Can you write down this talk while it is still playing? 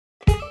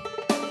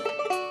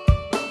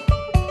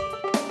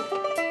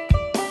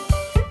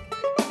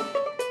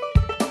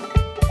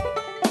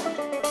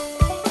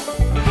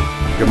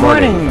Good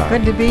morning.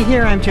 Good to be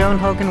here. I'm Joan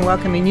Hogan,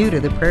 welcoming you to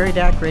the Prairie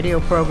Doc radio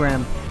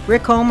program.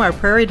 Rick Holm, our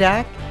Prairie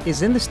Doc,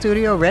 is in the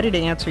studio ready to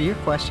answer your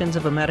questions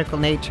of a medical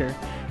nature.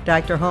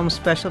 Dr. Holm's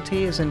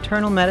specialty is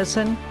internal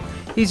medicine.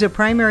 He's a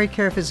primary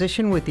care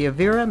physician with the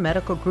Avera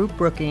Medical Group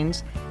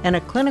Brookings and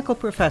a clinical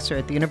professor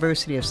at the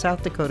University of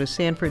South Dakota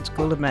Sanford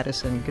School of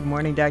Medicine. Good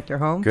morning, Dr.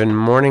 Holm. Good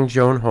morning,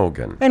 Joan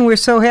Hogan. And we're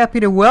so happy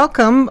to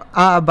welcome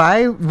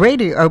by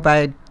radio or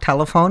by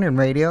telephone and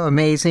radio,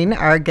 amazing.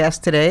 Our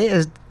guest today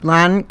is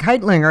Lon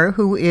Keitlinger,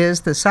 who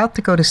is the South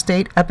Dakota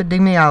State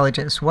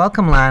epidemiologist.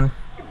 Welcome, Lon.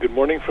 Good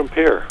morning from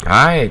Pierre.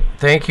 Hi,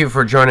 thank you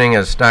for joining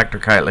us, Dr.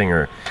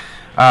 Keitlinger.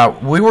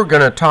 We were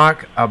going to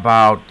talk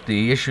about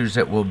the issues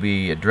that will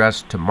be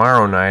addressed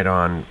tomorrow night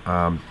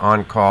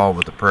on Call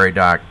with the Prairie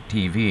Doc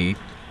TV,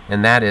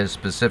 and that is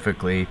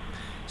specifically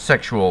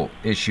sexual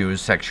issues,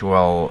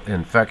 sexual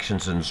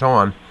infections, and so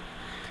on.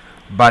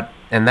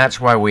 And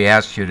that's why we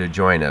asked you to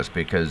join us,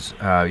 because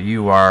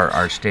you are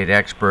our state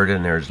expert,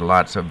 and there's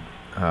lots of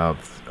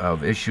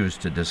issues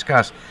to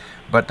discuss.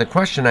 But the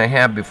question I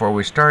have before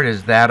we start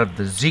is that of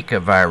the Zika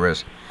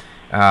virus.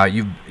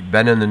 You've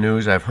been in the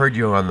news. I've heard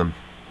you on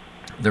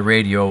the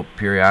radio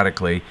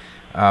periodically.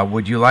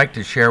 Would you like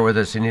to share with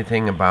us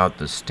anything about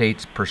the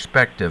state's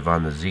perspective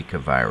on the Zika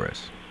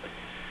virus?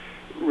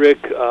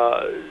 Rick,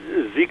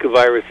 Zika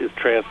virus is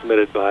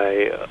transmitted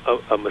by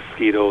a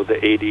mosquito,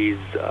 the Aedes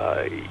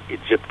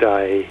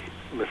aegypti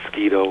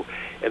mosquito,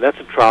 and that's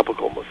a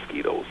tropical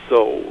mosquito.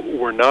 So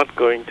we're not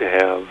going to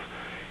have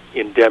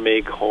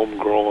endemic,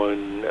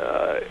 homegrown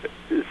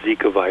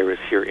Zika virus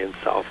here in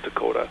South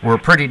Dakota. We're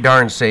pretty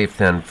darn safe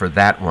then for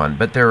that one,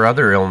 but there are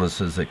other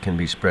illnesses that can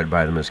be spread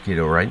by the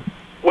mosquito, right?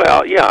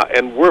 Well, yeah,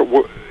 and we're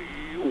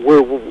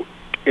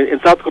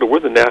in South Dakota, we're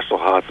the national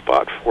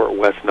hotspot for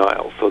West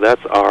Nile, so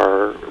that's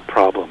our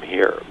problem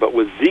here. But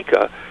with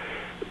Zika,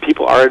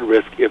 people are at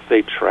risk if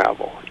they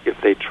travel. If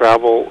they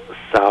travel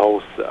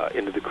south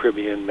into the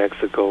Caribbean,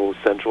 Mexico,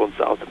 Central and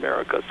South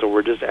America. So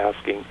we're just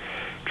asking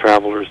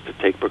travelers to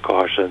take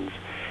precautions,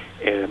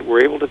 and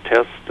we're able to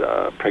test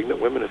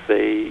pregnant women if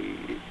they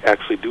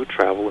actually do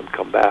travel and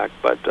come back.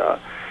 But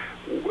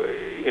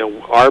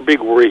our big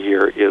worry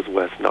here is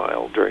West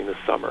Nile during the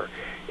summer,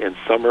 and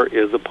summer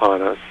is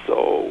upon us.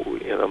 So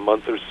in a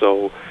month or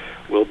so,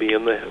 we'll be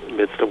in the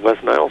midst of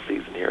West Nile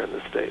season here in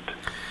the state.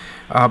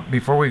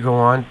 Before we go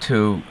on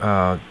to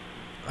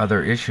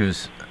other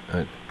issues,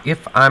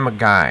 if I'm a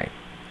guy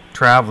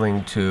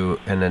traveling to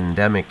an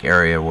endemic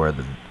area where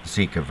the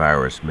Zika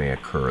virus may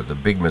occur, the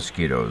big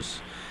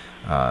mosquitoes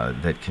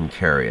that can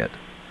carry it,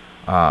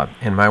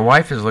 and my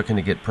wife is looking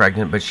to get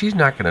pregnant, but she's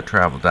not going to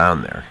travel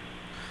down there.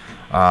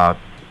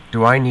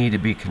 Do I need to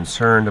be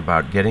concerned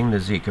about getting the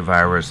Zika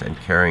virus and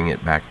carrying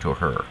it back to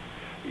her?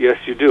 Yes,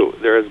 you do.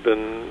 There have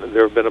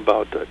been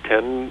about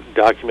 10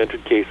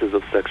 documented cases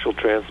of sexual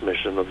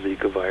transmission of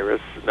Zika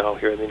virus now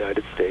here in the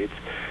United States.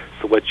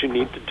 So what you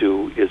need to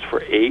do is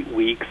for 8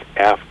 weeks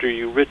after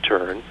you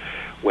return,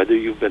 whether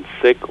you've been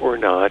sick or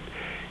not,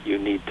 you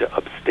need to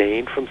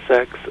abstain from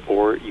sex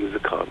or use a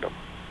condom.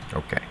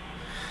 Okay.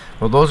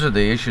 Well, those are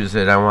the issues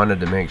that I wanted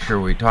to make sure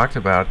we talked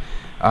about.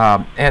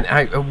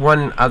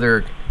 One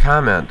other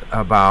comment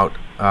about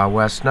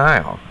West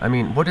Nile. I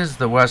mean, what is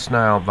the West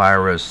Nile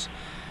virus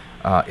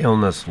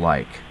illness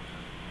like?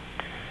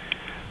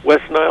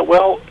 West Nile,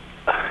 well,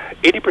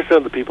 80%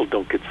 of the people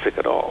don't get sick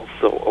at all.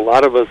 So a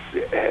lot of us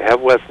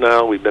have West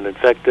Nile, we've been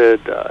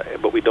infected,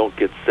 but we don't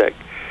get sick.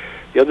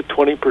 The other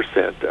 20%,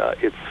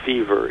 it's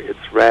fever,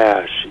 it's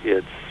rash,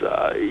 it's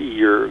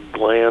your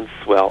glands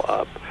swell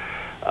up,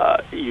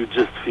 you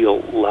just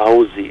feel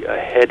lousy, a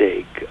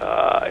headache,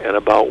 and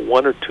about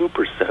 1 or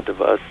 2%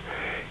 of us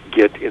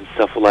get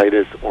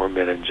encephalitis or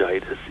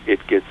meningitis.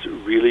 It gets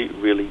really,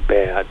 really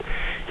bad.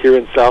 Here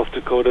in South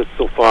Dakota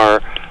so far,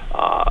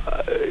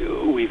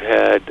 we've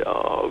had,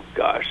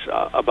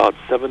 about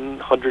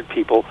 700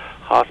 people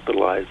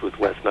hospitalized with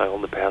West Nile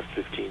in the past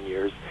 15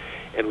 years,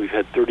 and we've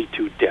had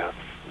 32 deaths.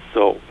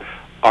 So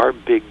our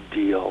big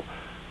deal,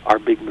 our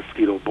big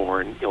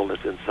mosquito-borne illness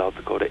in South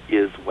Dakota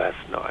is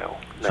West Nile,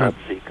 not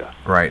Zika.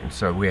 Right, and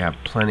so we have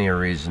plenty of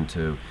reason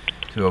to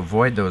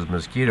avoid those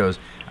mosquitoes.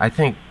 I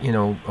think,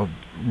 of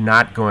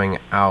not going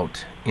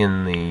out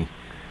in the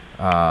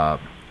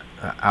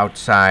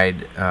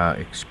outside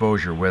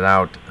exposure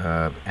without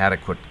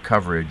adequate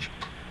coverage,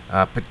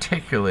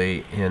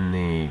 particularly in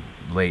the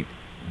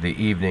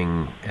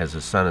evening as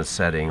the sun is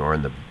setting or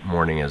in the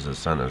morning as the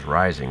sun is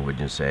rising, would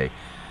you say,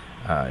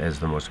 is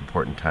the most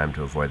important time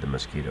to avoid the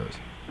mosquitoes?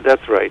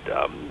 That's right.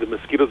 The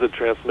mosquitoes that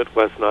transmit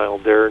West Nile,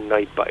 they're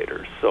night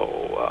biters.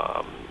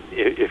 So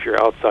if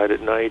you're outside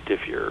at night,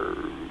 if you're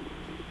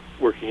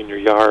working in your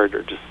yard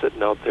or just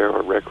sitting out there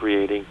or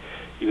recreating,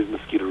 use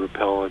mosquito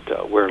repellent,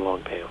 wear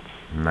long pants.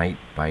 Night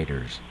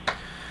biters.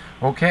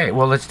 Okay,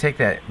 well, let's take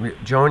that.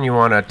 Joan, you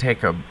want to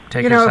take us out?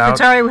 If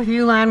it's all right with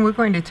you, Lon, we're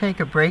going to take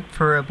a break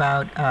for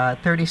about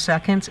 30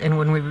 seconds, and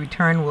when we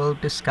return, we'll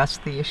discuss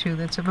the issue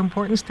that's of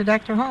importance to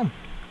Dr. Holm.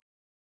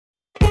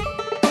 Welcome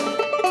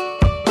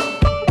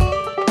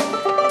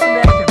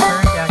back to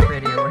Prairie Doc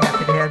Radio. We're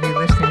happy to have you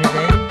listening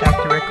today.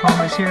 Dr. Rick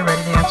Holm is is here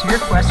ready to answer your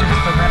questions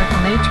of a medical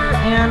nature.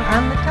 And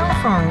on the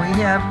telephone,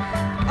 we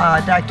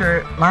have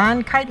Dr.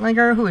 Lon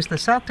Keitlinger, who is the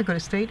South Dakota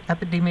State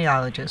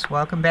epidemiologist.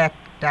 Welcome back,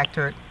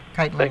 Dr.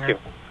 Keitlinger. Thank you.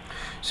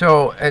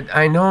 So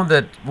I know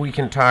that we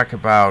can talk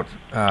about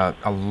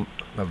a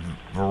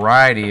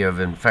variety of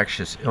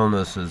infectious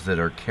illnesses that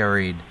are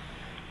carried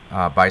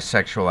by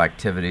sexual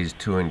activities,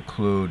 to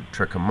include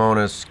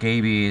trichomonas,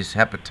 scabies,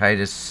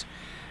 hepatitis,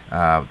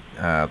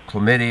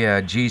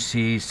 chlamydia,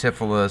 GC,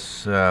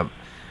 syphilis,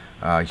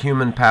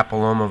 human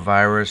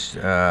papillomavirus,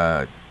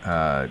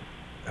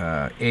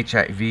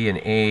 HIV and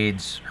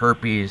AIDS,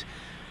 herpes,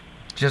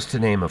 just to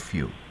name a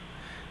few.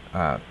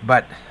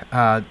 But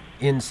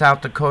in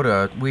South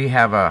Dakota, we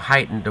have a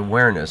heightened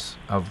awareness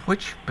of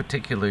which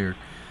particular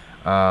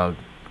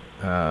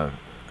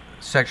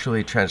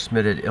sexually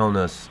transmitted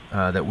illness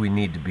that we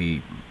need to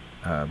be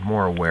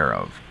more aware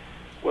of.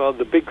 Well,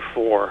 the big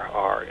four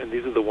are, and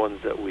these are the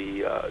ones that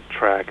we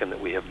track and that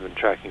we have been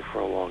tracking for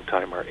a long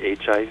time, are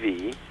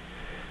HIV,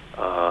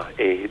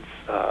 AIDS,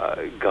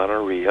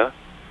 gonorrhea,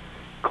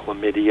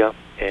 chlamydia,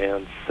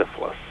 and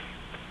syphilis.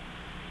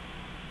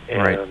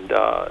 And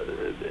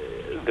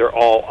they're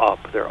all up.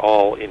 They're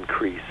all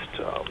increased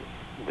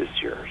this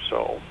year.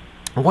 So,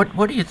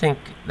 what do you think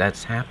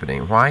that's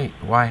happening? Why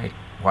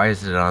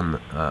is it on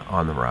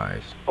the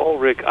rise? Oh,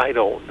 Rick, I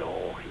don't know.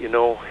 You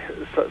know,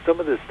 some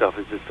of this stuff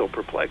is just so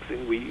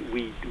perplexing.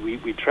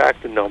 We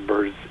track the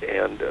numbers,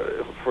 and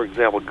for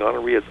example,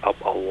 gonorrhea is up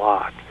a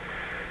lot.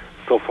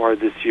 So far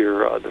this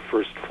year, the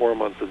first 4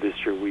 months of this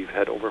year, we've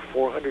had over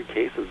 400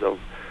 cases of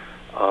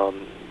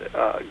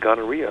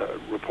gonorrhea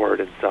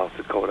reported in South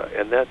Dakota,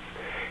 and that's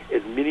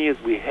as many as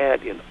we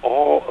had in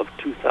all of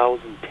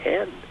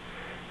 2010.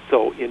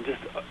 So in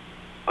just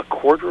a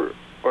quarter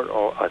or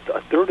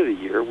a third of the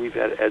year, we've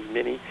had as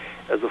many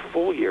as a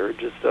full year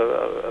just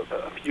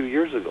a few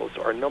years ago.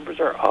 So our numbers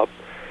are up,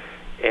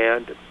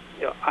 and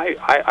you know,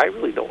 I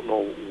really don't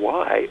know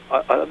why.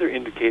 Other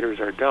indicators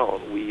are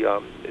down. We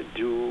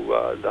do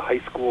the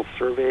high school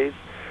surveys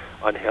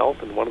on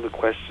health, and one of the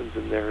questions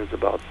in there is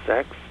about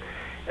sex,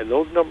 and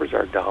those numbers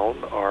are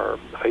down. Our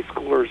high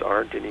schoolers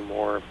aren't any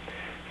more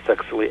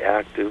sexually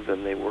active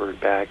than they were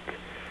back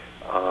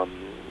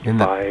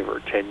 5 or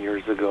 10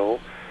 years ago.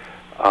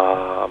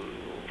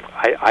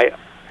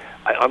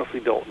 I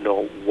honestly don't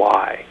know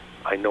why.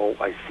 I know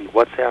I see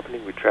what's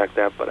happening, we track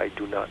that, but I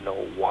do not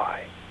know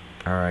why.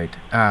 All right.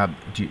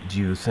 Do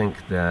you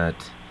think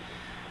that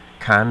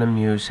condom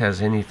use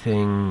has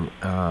anything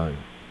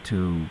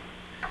to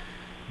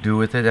do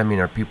with it? I mean,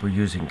 are people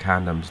using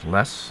condoms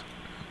less?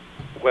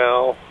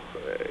 Well,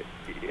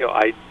 you know,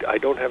 I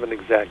don't have an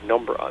exact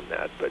number on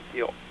that, but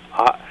you know,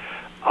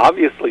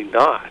 obviously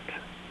not.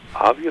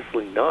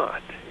 Obviously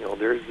not. You know,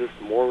 there's just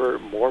more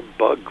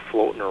bug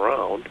floating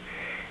around,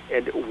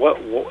 and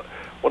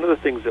one of the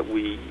things that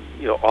we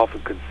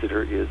often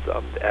consider is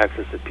the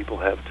access that people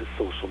have to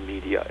social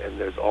media, and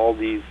there's all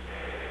these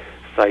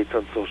sites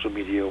on social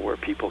media where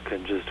people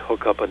can just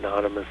hook up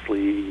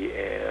anonymously,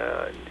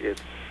 and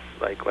it's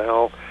like,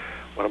 well,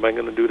 what am I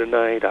going to do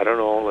tonight? I don't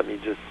know. Let me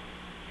just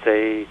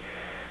say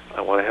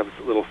I want to have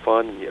a little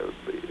fun. You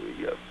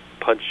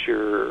punch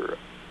your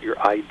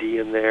ID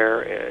in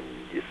there, and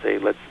you say,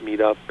 let's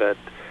meet up at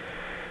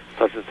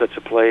such and such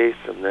a place,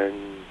 and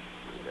then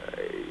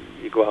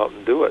you go out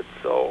and do it.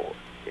 So,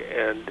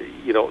 and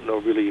you don't know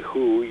really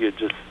who. You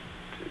just,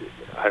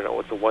 I don't know,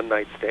 it's a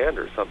one-night stand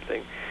or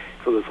something.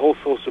 So this whole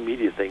social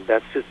media thing,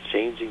 that's just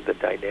changing the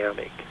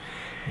dynamic.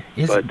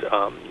 But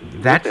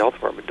the health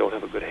department don't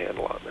have a good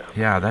handle on that.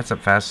 Yeah, that's a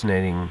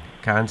fascinating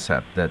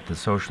concept, that the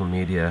social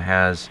media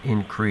has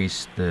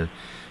increased the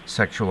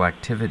sexual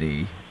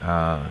activity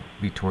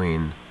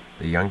between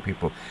the young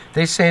people.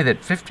 They say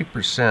that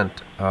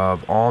 50%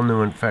 of all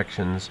new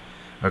infections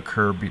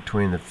occur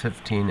between the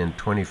 15 and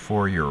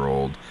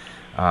 24-year-old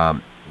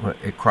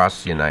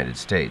across the United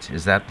States.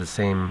 Is that the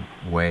same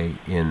way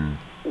in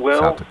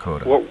South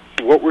Dakota?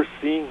 What we're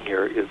seeing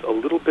here is a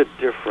little bit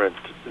different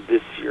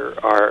this year.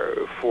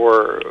 Our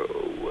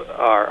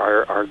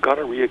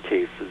gonorrhea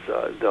cases,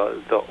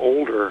 the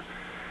older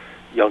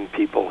young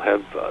people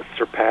have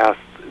surpassed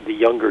the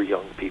younger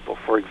young people.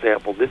 For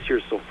example, this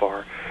year so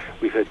far,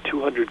 we've had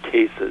 200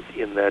 cases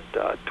in that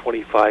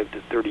 25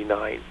 to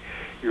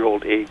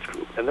 39-year-old age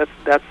group, and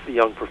that's the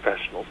young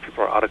professionals.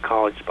 People are out of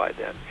college by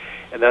then,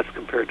 and that's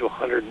compared to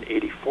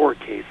 184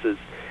 cases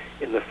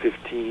in the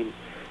 15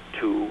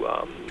 to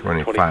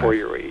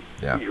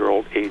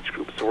 24-year-old age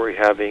group. So we're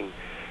having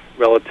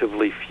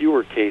relatively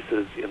fewer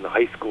cases in the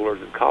high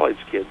schoolers and college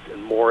kids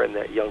and more in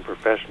that young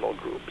professional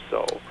group.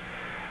 So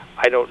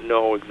I don't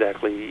know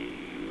exactly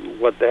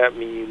what that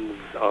means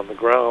on the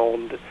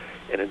ground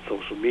and in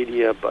social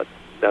media, but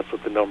that's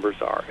what the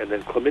numbers are. And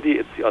then chlamydia,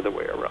 it's the other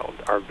way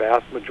around. Our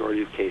vast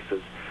majority of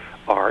cases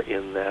are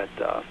in that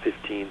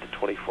 15 to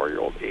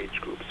 24-year-old age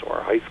group. So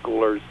our high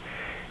schoolers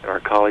and our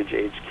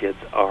college-age kids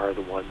are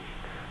the ones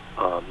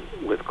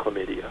with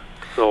chlamydia.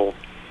 So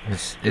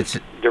it's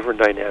different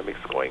dynamics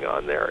going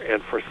on there.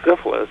 And for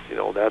syphilis,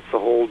 that's a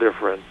whole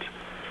different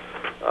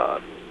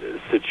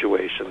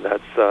situation.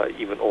 That's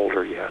even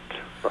older yet.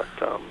 But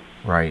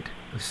right.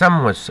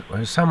 Some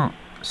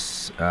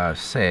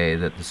say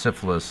that the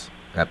syphilis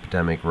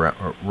epidemic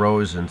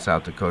rose in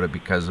South Dakota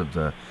because of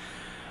the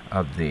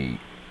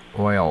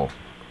oil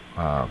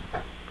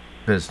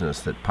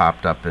business that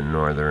popped up in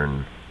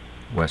northern,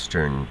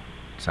 western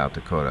South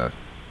Dakota.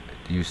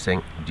 Do you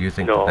think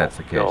no, that's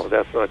the case? No,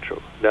 that's not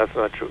true. That's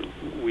not true.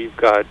 We've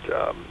got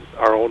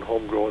our own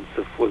homegrown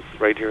syphilis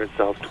right here in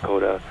South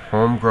Dakota.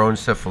 Homegrown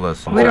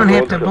syphilis. We don't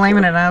have to blame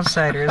it on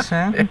outsiders,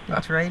 huh?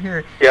 It's right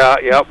here.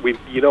 Yeah. We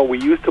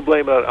used to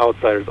blame it on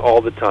outsiders all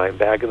the time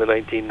back in the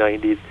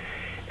 1990s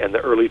and the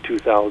early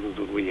 2000s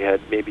when we had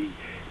maybe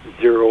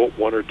 0,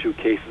 1 or 2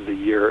 cases a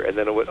year, and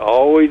then it would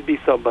always be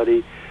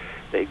somebody.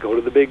 They'd go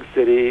to the big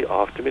city,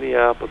 off to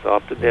Minneapolis,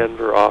 off to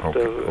Denver, off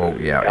to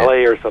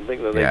L.A. or something,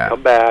 and then they'd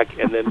come back,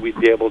 and then we'd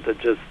be able to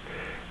just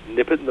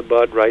nip it in the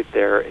bud right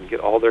there and get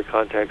all their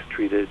contacts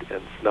treated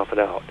and snuff it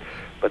out.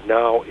 But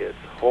now it's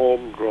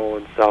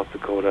homegrown South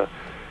Dakota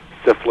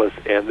syphilis,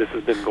 and this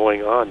has been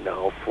going on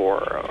now for,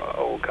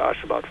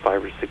 about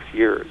 5 or 6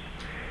 years.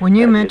 When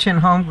you mention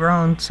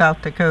homegrown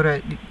South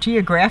Dakota,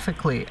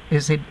 geographically,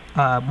 is it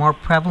more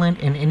prevalent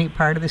in any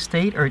part of the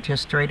state or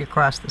just straight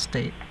across the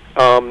state?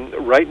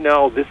 Right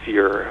now, this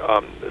year,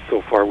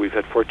 so far, we've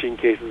had 14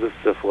 cases of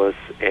syphilis,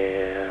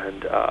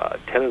 and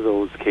 10 of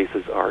those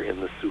cases are in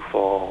the Sioux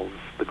Falls,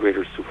 the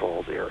greater Sioux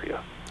Falls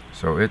area.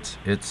 So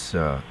it's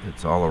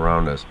all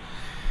around us.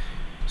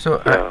 So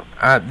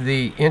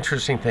the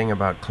interesting thing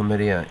about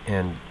chlamydia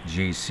and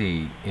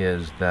GC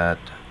is that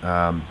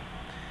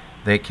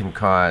they can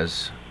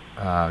cause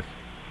a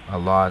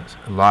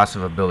loss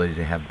of ability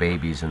to have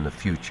babies in the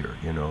future.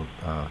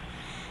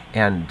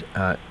 And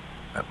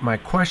my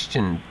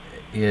question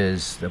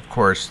is, of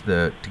course,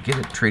 to get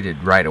it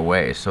treated right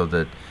away so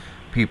that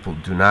people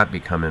do not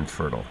become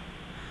infertile.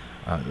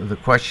 The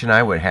question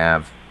I would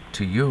have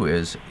to you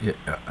is,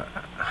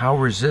 how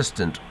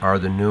resistant are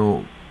the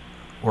new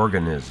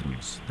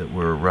organisms that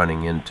we're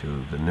running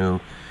into, the new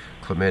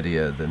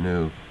chlamydia, the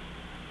new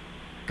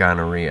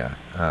gonorrhea,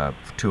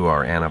 to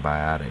our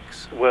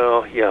antibiotics?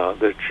 Well, yeah,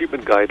 the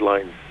treatment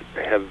guidelines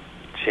have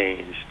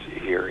changed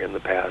here in the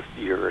past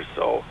year or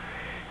so.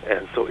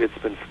 And so it's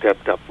been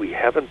stepped up. We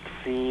haven't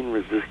seen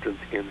resistance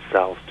in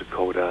South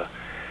Dakota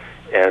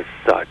as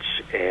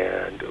such.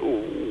 And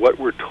what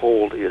we're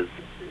told is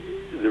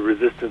the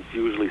resistance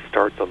usually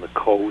starts on the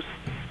coast,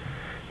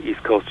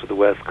 east coast to the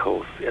west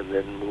coast, and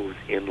then moves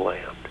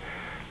inland.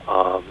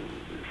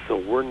 So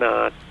we're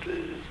not,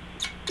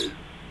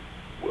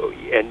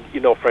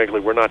 frankly,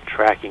 we're not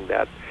tracking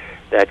that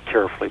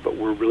carefully, but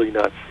we're really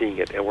not seeing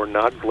it. And we're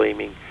not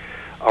blaming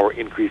our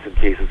increase in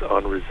cases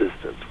on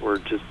resistance. We're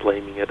just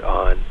blaming it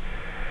on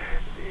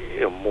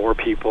more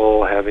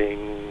people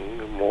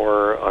having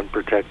more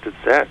unprotected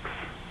sex.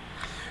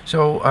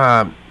 So,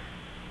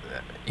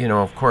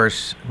 of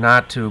course,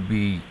 not to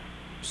be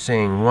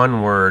saying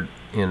one word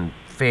in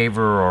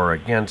favor or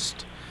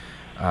against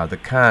the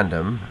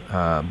condom,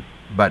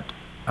 but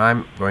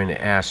I'm going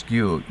to ask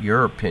you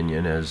your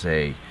opinion as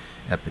a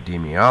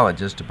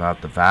epidemiologist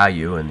about the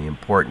value and the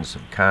importance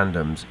of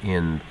condoms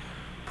in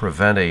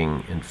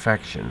preventing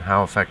infection.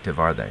 How effective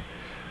are they?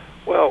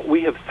 Well,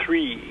 we have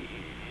three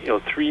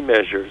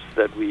measures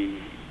that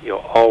we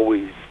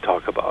always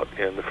talk about,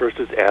 and the first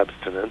is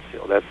abstinence.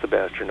 That's the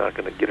best. You're not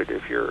going to get it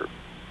if you're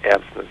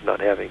abstinent, not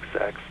having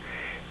sex.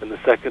 And the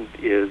second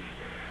is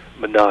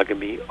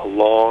monogamy, a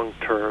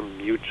long-term,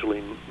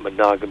 mutually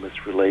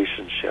monogamous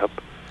relationship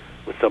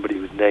with somebody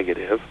who's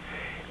negative.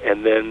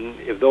 And then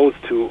if those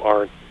two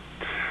aren't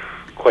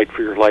quite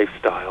for your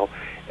lifestyle,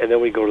 and then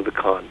we go to the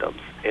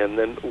condoms. And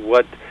then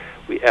what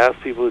we ask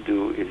people to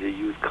do is to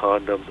use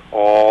condoms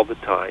all the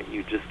time.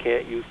 You just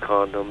can't use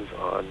condoms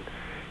on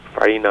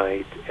Friday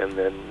night and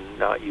then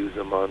not use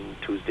them on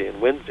Tuesday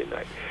and Wednesday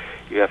night.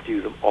 You have to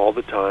use them all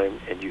the time,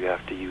 and you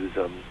have to use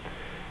them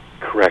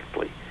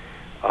correctly.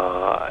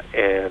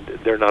 And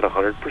they're not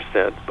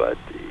 100%, but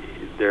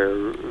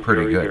they're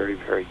pretty very, good. very,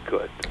 very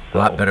good. A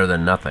lot better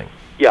than nothing.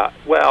 Yeah,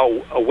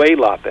 well, a way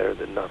lot better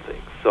than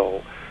nothing.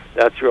 So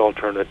that's your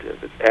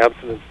alternative. It's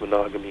abstinence,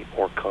 monogamy,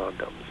 or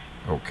condoms.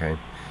 Okay.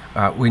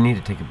 We need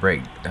to take a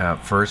break.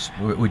 First,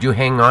 would you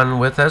hang on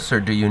with us, or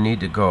do you need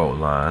to go,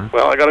 Lon?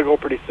 Well, I got to go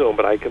pretty soon,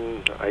 but I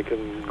can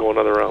go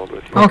another round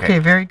with you. Okay,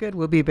 very good.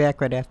 We'll be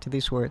back right after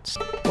these words.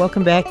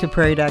 Welcome back to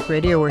Prairie Doc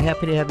Radio. We're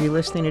happy to have you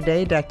listening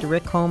today. Dr.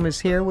 Rick Holm is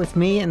here with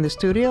me in the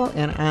studio,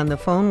 and on the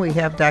phone we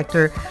have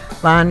Dr.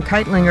 Lon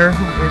Keitlinger,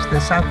 who is the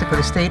South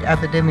Dakota State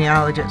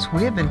epidemiologist.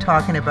 We have been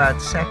talking about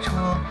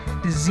sexual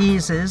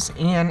diseases,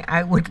 and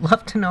I would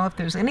love to know if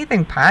there's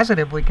anything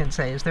positive we can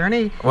say. Is there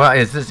any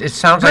it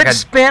sounds good like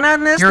spin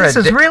on this? This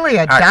is really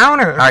a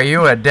downer. Are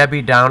you a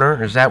Debbie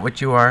Downer? Is that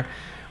what you are?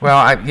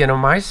 Well,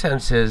 my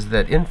sense is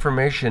that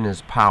information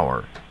is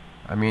power.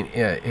 I mean,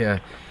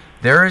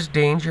 there is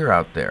danger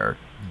out there.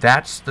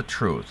 That's the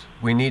truth.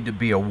 We need to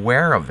be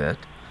aware of it.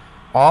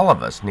 All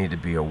of us need to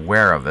be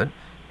aware of it.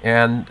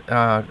 And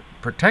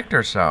protect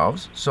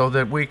ourselves so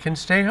that we can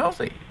stay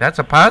healthy. That's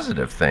a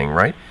positive thing,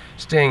 right?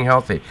 Staying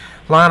healthy.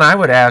 Lon, I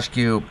would ask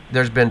you,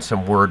 there's been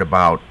some word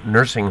about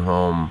nursing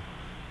home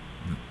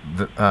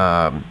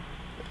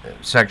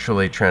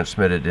sexually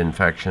transmitted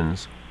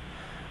infections.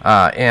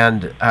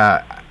 And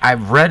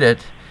I've read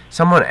it.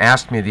 Someone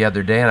asked me the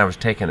other day, and I was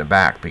taken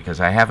aback because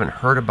I haven't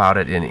heard about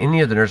it in any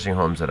of the nursing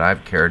homes that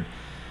I've cared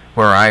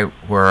where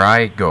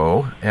I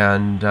go.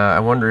 And I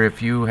wonder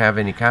if you have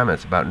any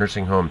comments about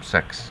nursing home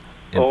sex.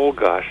 Oh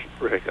gosh,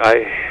 Rick,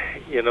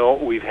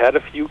 we've had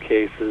a few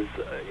cases,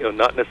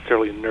 not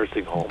necessarily in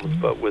nursing homes,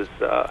 but with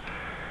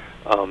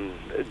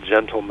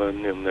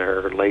gentlemen in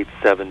their late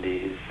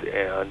 70s,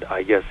 and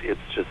I guess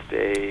it's just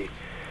a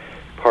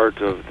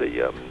part of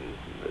the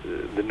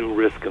new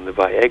risk in the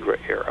Viagra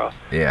era.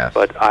 Yes.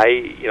 But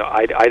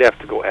I'd have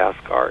to go ask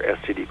our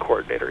STD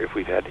coordinator if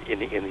we've had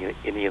any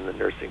in the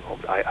nursing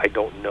homes. I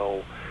don't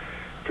know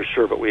for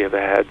sure, but we have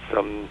had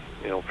some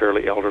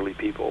fairly elderly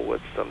people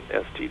with some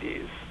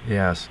STDs.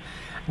 Yes.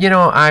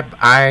 I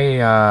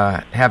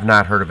have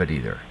not heard of it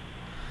either.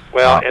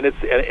 Well, and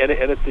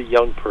it's a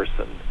young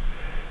person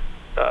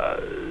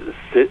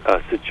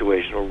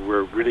situation where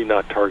we're really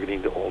not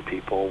targeting the old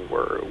people.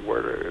 Where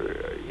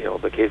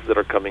the cases that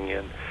are coming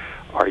in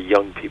are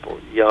young people,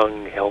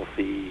 young,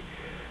 healthy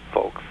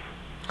folks.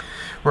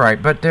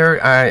 Right, but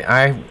there,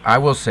 I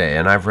will say,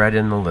 and I've read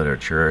in the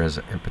literature,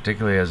 and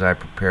particularly as I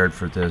prepared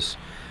for this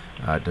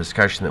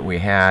discussion that we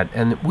had,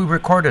 and we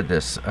recorded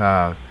this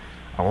a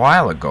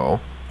while ago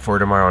for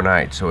tomorrow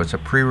night, so it's a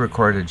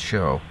pre-recorded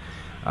show.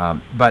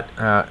 But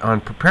on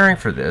preparing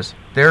for this,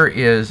 there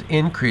is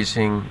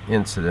increasing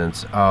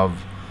incidence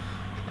of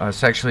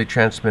sexually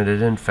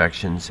transmitted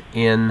infections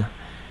in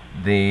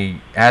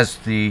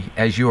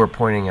as you were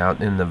pointing out,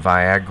 in the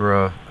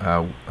Viagra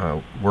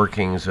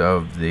workings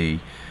of the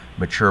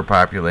mature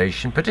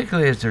population,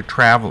 particularly as they're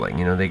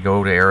traveling. They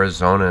go to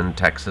Arizona and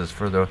Texas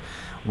for the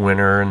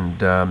winter,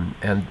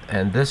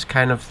 and this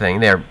kind of thing.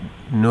 They're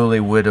newly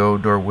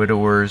widowed or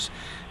widowers,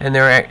 and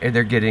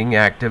they're getting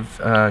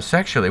active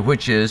sexually,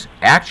 which is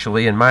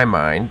actually, in my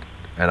mind,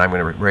 and I'm going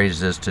to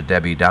raise this to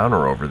Debbie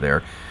Downer over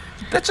there,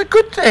 that's a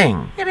good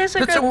thing. It is a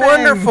good thing. It's a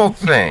wonderful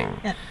thing.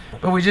 Yeah.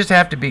 But we just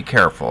have to be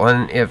careful.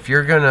 And if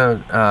you're going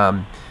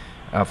to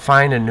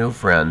find a new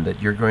friend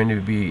that you're going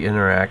to be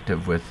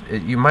interactive with,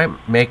 you might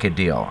make a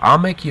deal. I'll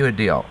make you a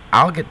deal.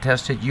 I'll get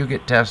tested, you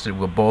get tested,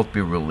 we'll both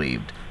be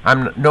relieved.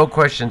 No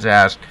questions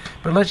asked,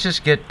 but let's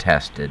just get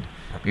tested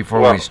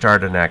before we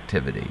start an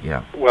activity.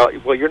 Yeah.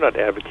 Well, you're not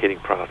advocating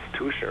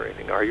prostitution or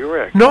anything, are you,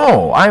 Rick?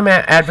 No, I'm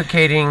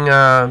advocating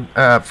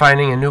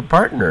finding a new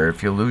partner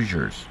if you lose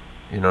yours.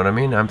 You know what I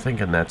mean? I'm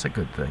thinking that's a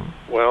good thing.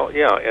 Well,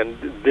 yeah, and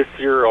this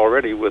year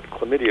already with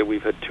chlamydia,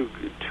 we've had two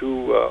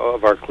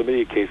of our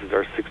chlamydia cases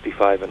are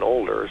 65 and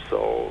older,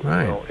 so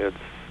right.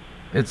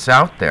 It's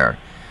out there.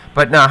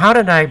 But now,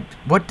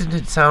 what did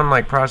it sound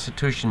like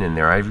prostitution in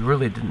there? I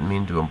really didn't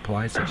mean to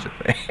imply such a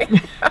thing.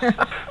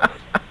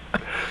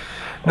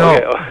 No,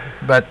 okay.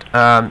 But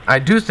I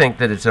do think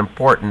that it's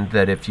important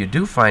that if you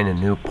do find a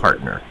new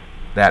partner,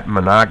 that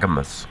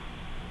monogamous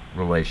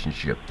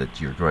relationship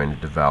that you're going to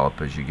develop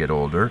as you get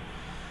older,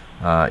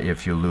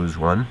 if you lose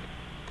one,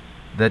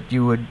 that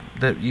you would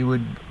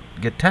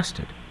get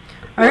tested.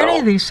 Are any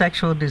of these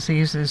sexual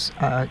diseases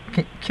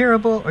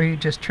curable, or you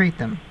just treat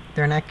them?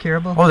 They're not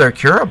curable? Oh, they're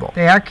curable.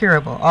 They are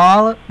curable.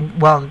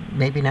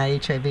 Maybe not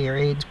HIV or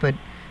AIDS, but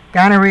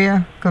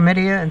gonorrhea,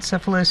 chlamydia, and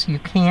syphilis, you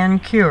can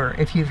cure.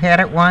 If you've had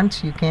it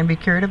once, you can be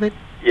cured of it?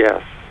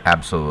 Yes.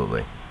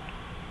 Absolutely.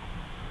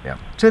 Yeah.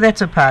 So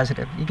that's a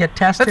positive. You get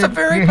tested, that's a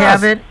very you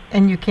have it,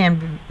 and you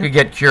can... You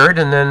get cured,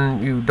 and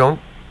then you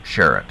don't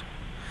share it.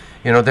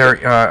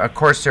 Of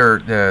course,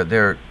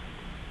 they're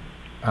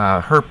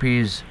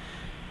herpes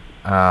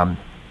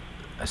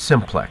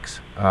simplex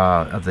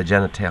of the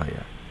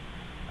genitalia.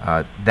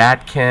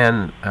 That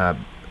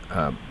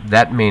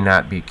may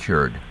not be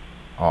cured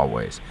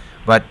always,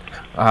 but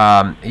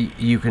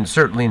you can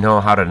certainly know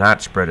how to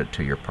not spread it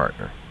to your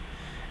partner.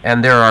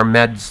 And there are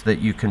meds that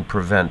you can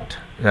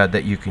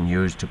that you can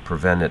use to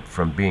prevent it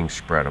from being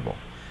spreadable.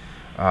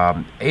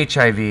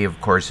 HIV, of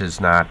course, is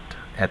not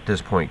at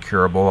this point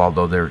curable,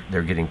 although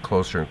they're getting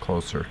closer and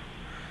closer.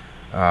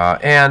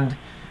 The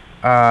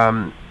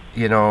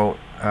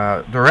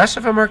rest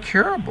of them are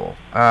curable.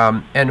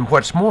 And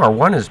what's more,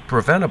 one is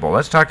preventable.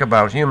 Let's talk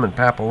about human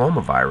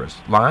papillomavirus.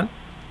 Lon?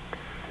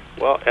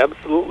 Well,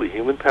 absolutely.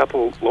 Human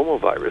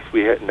papillomavirus.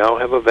 We now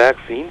have a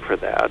vaccine for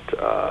that.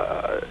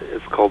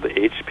 It's called the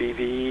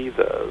HPV.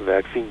 The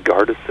vaccine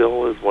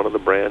Gardasil is one of the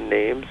brand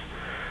names.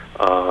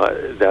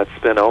 That's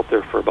been out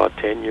there for about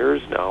 10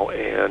 years now,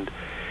 and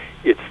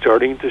it's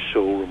starting to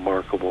show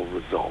remarkable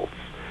results.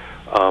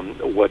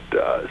 What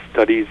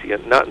studies,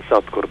 not in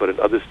South Dakota, but in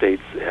other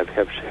states, have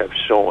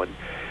shown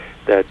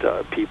that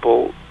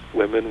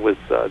women with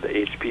the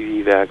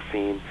HPV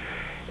vaccine,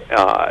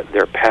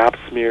 their pap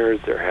smears,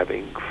 they're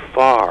having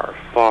far,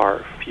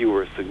 far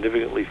fewer,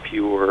 significantly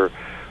fewer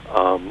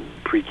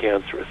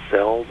precancerous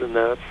cells in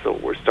that. So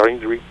we're starting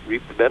to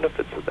reap the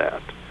benefits of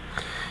that.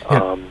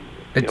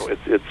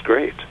 It's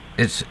great.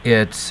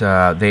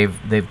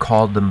 they've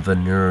called them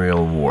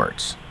venereal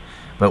warts,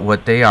 but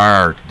what they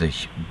are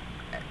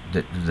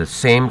the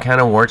same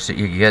kind of warts that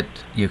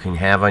you can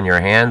have on your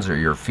hands or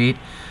your feet,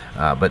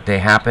 but they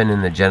happen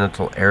in the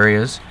genital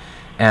areas,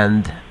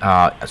 and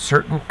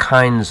certain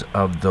kinds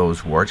of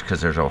those warts, because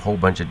there's a whole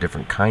bunch of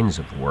different kinds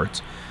of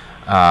warts,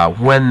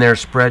 when they're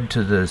spread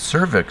to the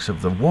cervix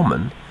of the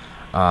woman,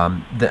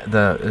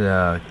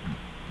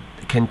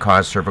 can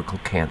cause cervical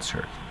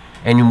cancer,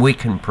 and we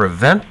can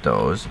prevent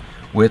those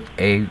with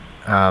a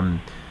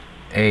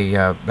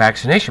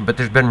vaccination. But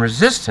there's been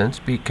resistance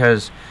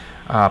because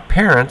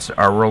parents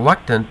are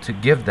reluctant to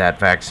give that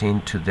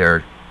vaccine to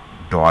their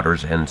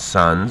daughters and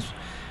sons,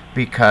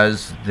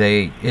 because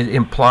it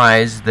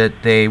implies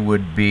that they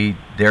would be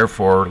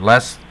therefore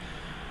less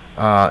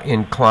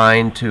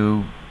inclined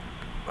to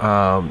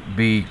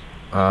be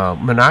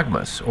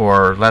monogamous,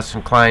 or less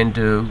inclined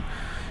to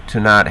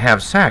not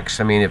have sex.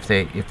 I mean, if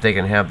they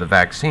can have the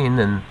vaccine,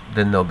 then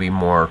they'll be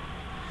more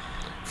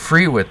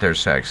free with their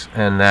sex,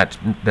 and that's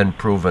been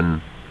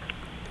proven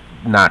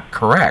not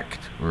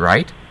correct,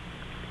 right?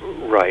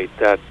 Right.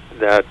 That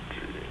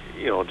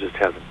just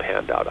hasn't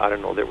panned out. I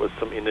don't know. There was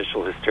some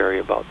initial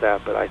hysteria about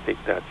that, but I think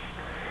that's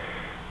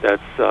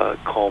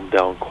calmed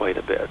down quite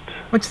a bit.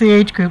 What's the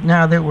age group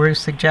now that we're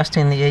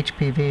suggesting the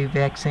HPV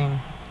vaccine?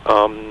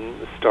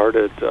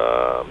 Started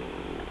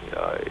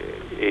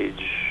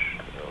age.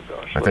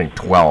 I think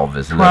 12,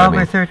 isn't 12 it?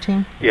 12 or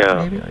 13? Yeah.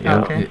 Maybe? Yeah.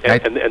 Okay.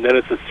 And then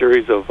it's a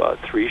series of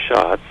 3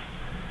 shots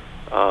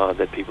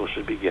that people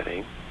should be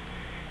getting.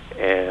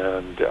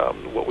 And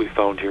what we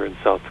found here in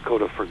South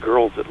Dakota, for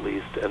girls at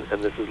least,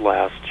 and this is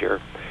last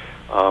year,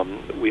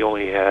 we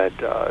only had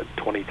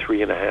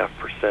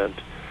 23.5%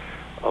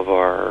 of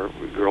our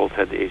girls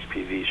had the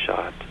HPV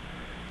shot.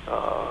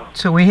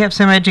 So we have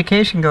some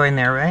education going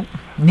there, right?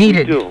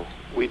 Needed.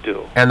 We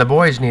do. And the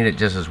boys need it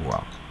just as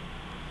well.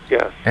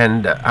 Yes.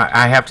 And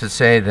I have to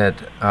say that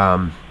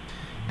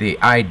the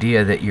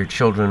idea that your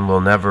children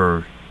will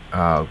never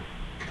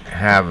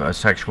have a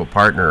sexual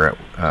partner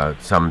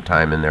at some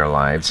time in their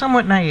lives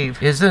Somewhat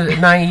naive. is a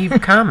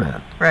naive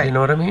comment. Right. You know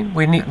what I mean?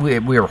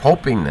 We are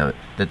hoping that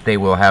they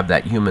will have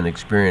that human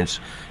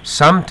experience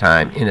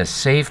sometime in a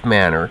safe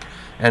manner,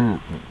 and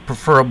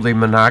preferably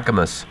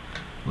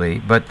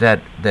monogamously, but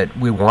that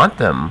we want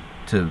them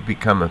to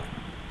become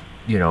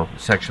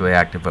sexually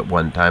active at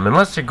one time,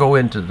 unless they go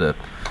into the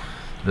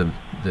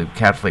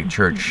Catholic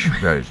Church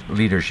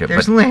leadership.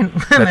 There's but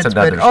limits, that's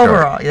another but story.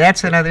 overall,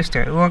 that's another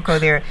story. We won't go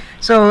there.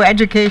 So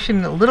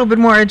education, a little bit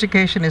more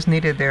education is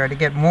needed there to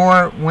get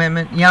more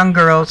women, young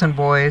girls and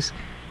boys,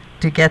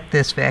 to get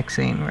this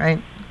vaccine, right?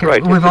 'Cause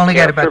Right. we've only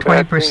got about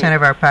Cancer 20% vaccine.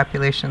 of our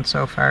population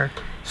so far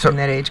in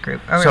that age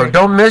group. All So right.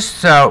 don't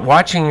miss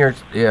watching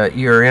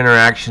your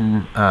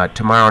interaction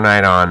tomorrow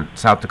night on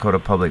South Dakota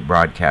Public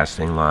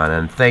Broadcasting, Lon.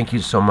 And thank you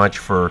so much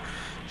for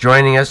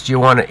joining us.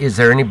 Is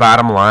there any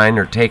bottom line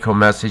or take-home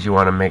message you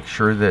want to make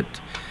sure that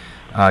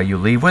you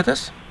leave with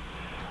us?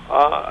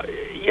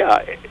 Yeah,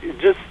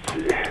 just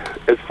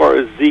as far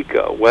as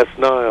Zika, West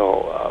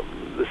Nile,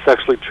 the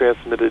sexually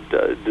transmitted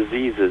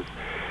diseases,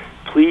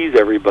 please,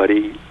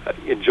 everybody,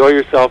 enjoy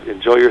yourself,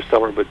 enjoy your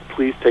summer, but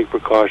please take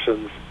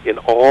precautions in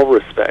all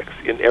respects,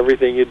 in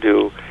everything you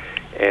do,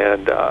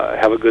 and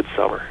have a good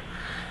summer.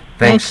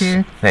 Thanks. Thank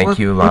you. Thank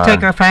you, Lon. We'll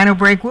take our final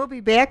break. We'll be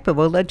back, but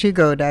we'll let you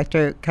go,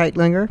 Dr.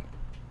 Keitlinger.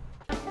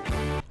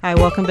 Hi,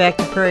 welcome back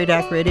to Prairie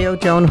Doc Radio.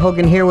 Joan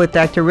Hogan here with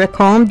Dr. Rick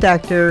Holm.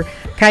 Dr.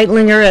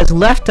 Keitlinger has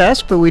left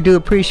us, but we do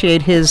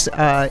appreciate his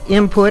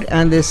input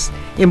on this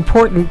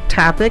important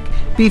topic.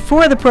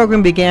 Before the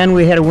program began,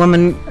 we had a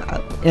woman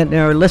in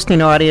our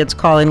listening audience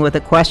call in with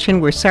a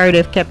question. We're sorry to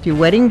have kept you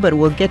waiting, but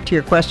we'll get to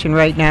your question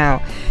right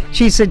now.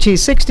 She said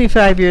she's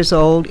 65 years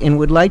old and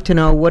would like to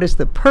know, what is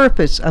the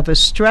purpose of a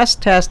stress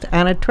test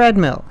on a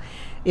treadmill?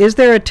 Is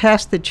there a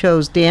test that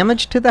shows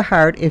damage to the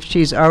heart if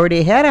she's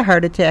already had a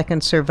heart attack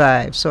and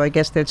survived? So I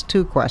guess that's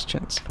 2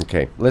 questions.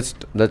 Okay,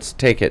 let's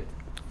take it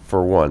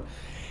for one.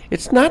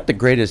 It's not the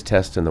greatest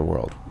test in the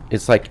world.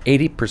 It's like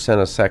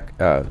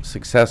 80%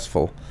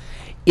 successful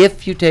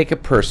if you take a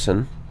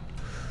person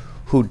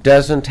who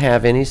doesn't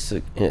have any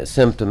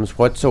symptoms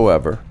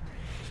whatsoever.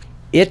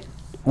 It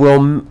will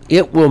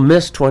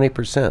miss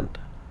 20%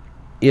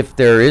 if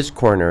there is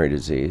coronary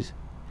disease,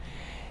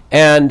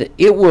 and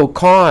it will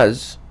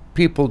cause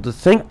people to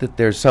think that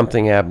there's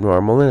something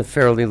abnormal in a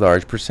fairly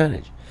large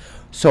percentage.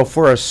 So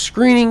for a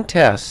screening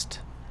test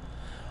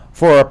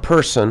for a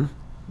person,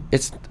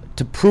 it's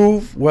to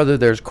prove whether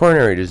there's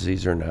coronary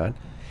disease or not,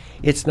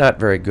 it's not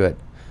very good.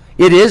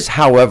 It is,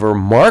 however,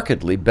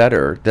 markedly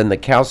better than the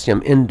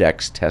calcium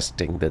index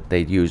testing that they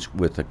use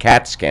with a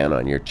CAT scan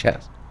on your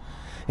chest.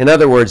 In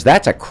other words,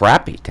 that's a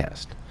crappy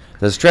test.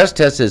 The stress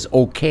test is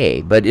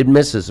okay, but it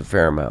misses a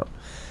fair amount.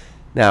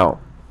 Now,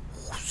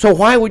 so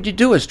why would you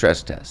do a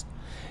stress test?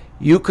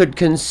 You could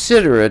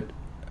consider it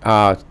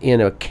in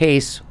a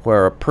case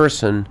where a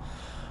person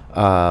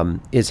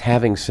is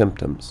having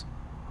symptoms,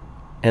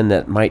 and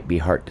that might be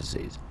heart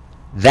disease.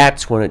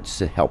 That's when it's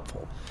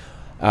helpful,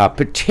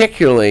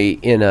 particularly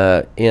in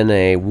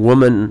a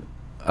woman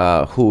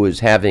who is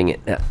having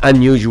an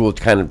unusual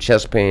kind of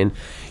chest pain,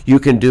 you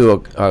can do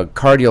a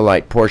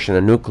cardiolite portion,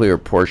 a nuclear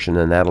portion,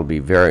 and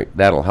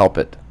that'll help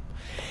it.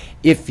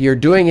 If you're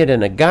doing it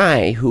in a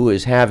guy who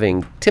is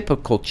having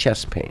typical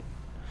chest pain,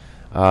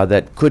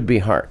 that could be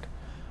heart.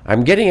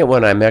 I'm getting it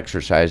when I'm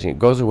exercising. It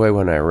goes away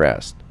when I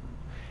rest.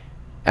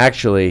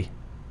 Actually,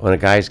 when a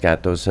guy's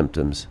got those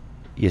symptoms,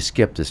 you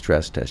skip the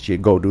stress test. You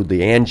go do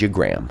the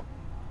angiogram.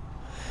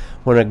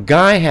 When a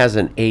guy has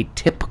an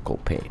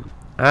atypical pain,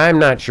 I'm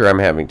not sure I'm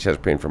having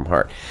chest pain from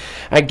heart.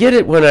 I get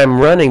it when I'm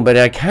running, but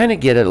I kind of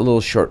get it a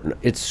little short.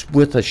 It's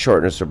with a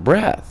shortness of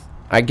breath.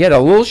 I get a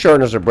little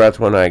shortness of breath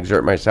when I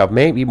exert myself,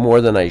 maybe more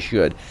than I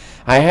should.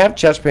 I have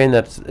chest pain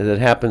that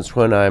happens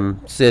when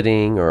I'm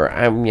sitting, or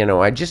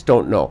I just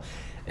don't know.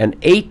 An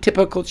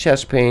atypical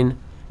chest pain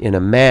in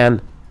a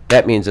man,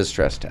 that means a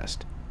stress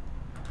test.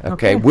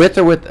 Okay.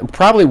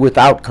 Probably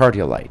without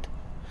cardiolite.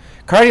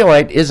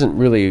 Cardiolite isn't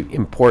really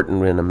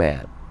important in a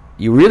man.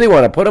 You really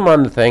want to put them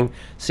on the thing,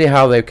 see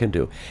how they can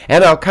do.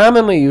 And I'll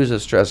commonly use a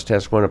stress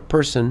test when a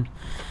person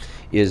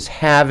is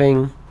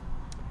having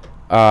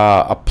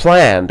a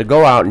plan to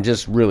go out and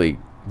just really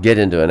get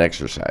into an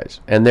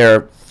exercise, and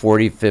they're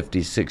 40,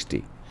 50,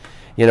 60.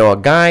 A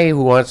guy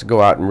who wants to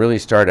go out and really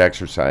start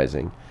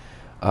exercising,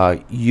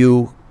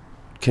 you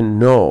can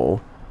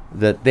know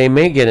that they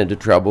may get into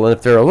trouble, and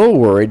if they're a little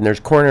worried and there's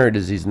coronary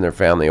disease in their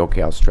family,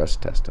 okay, I'll stress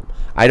test them.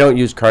 I don't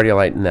use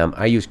cardiolite in them.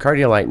 I use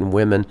cardiolite in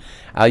women.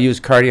 I'll use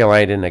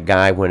cardiolite in a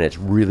guy when it's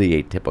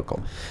really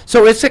atypical.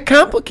 So it's a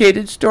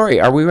complicated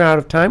story. Are we out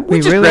of time? We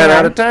just ran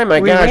out of time.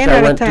 My gosh,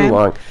 I went too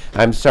long.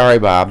 I'm sorry,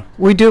 Bob.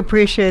 We do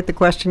appreciate the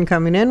question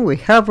coming in. We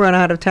have run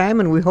out of time,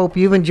 and we hope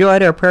you've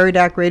enjoyed our Prairie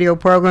Doc radio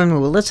program.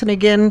 We'll listen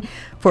again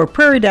for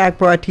Prairie Doc,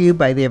 brought to you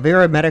by the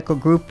Avera Medical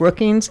Group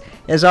Brookings.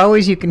 As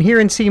always, you can hear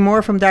and see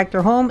more from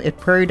Dr. Holm at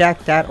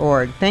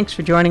prairiedoc.org. Thanks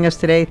for joining us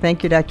today.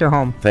 Thank you, Dr.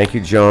 Holm. Thank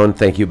you, Joan.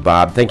 Thank you,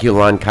 Bob. Thank you,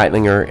 Lon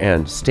Keitlinger,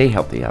 and stay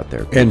healthy out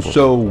there, people. And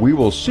so we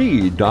will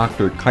see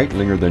Dr.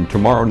 Keitlinger then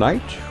tomorrow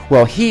night?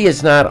 Well, he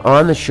is not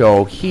on the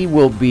show. He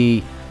will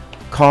be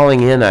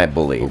calling in, I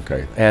believe.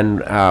 Okay. And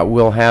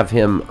we'll have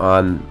him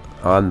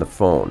on the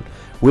phone.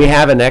 We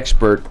have an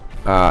expert.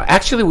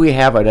 Actually, we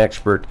have an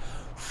expert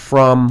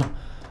from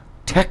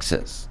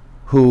Texas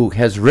who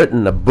has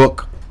written a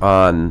book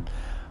on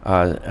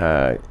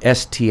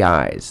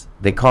STIs.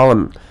 They call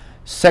them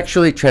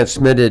sexually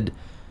transmitted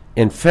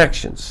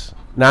infections,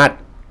 not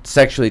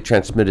sexually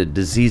transmitted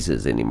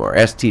diseases anymore,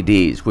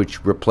 STDs,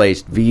 which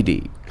replaced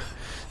VD.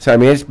 So,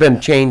 it's been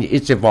changed.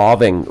 It's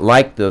evolving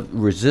like the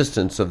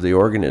resistance of the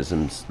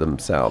organisms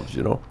themselves,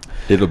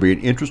 It'll be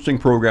an interesting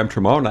program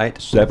tomorrow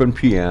night, 7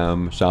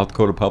 p.m., South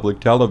Dakota Public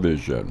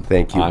Television.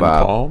 Thank you, On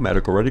Bob. Call,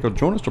 Medical Radio.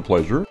 Joan, it's a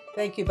pleasure.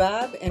 Thank you,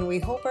 Bob, and we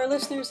hope our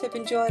listeners have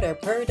enjoyed our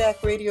Prairie Doc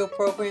radio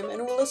program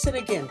and will listen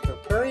again for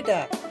Prairie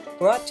Doc,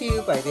 brought to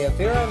you by the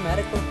Avera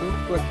Medical Group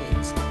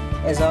Brookings.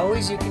 As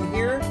always, you can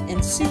hear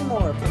and see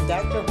more from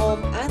Dr.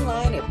 Holm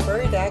online at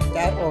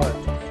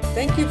prairiedoc.org.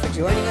 Thank you for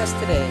joining us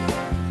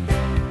today.